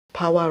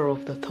power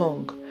of the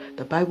tongue.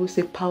 The Bible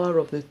says power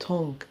of the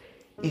tongue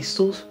is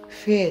so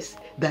fierce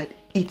that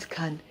it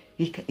can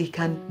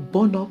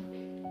burn up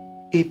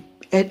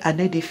an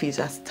edifice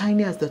as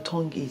tiny as the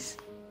tongue is.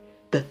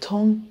 The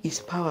tongue is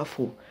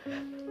powerful.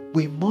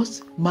 We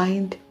must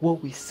mind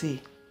what we say.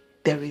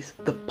 There is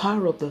the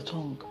power of the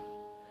tongue.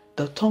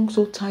 The tongue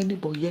so tiny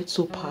but yet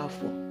so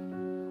powerful.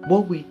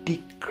 What we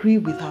decree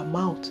with our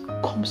mouth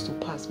comes to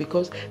pass,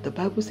 because the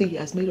Bible says He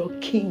has made us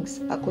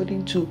kings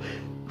according to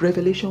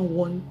Revelation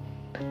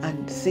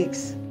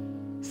 1:6.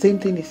 Same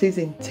thing it says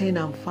in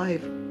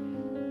 10:5.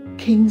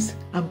 Kings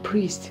and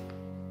priests.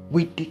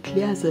 We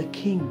declare as a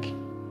king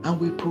and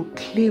we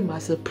proclaim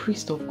as a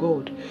priest of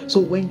God. So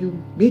when you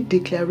make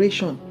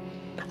declaration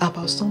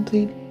about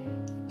something,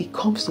 it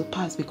comes to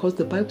pass, because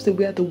the Bible says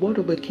where the word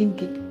of a king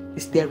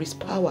is, there is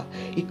power.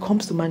 It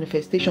comes to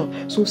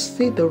manifestation. So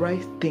say the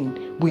right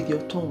thing with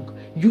your tongue.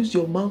 Use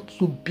your mouth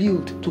to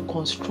build, to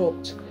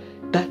construct,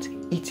 that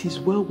it is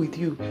well with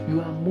you.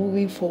 You are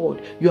moving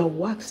forward. You are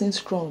waxing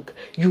strong.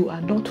 You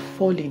are not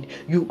falling.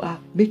 You are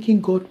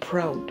making God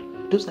proud.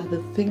 Those are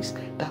the things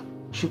that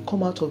should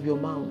come out of your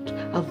mouth.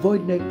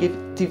 Avoid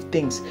negative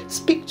things.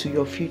 Speak to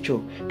your future,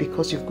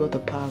 because you've got the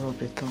power of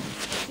the tongue.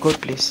 God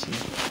bless you.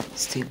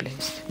 Stay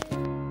blessed.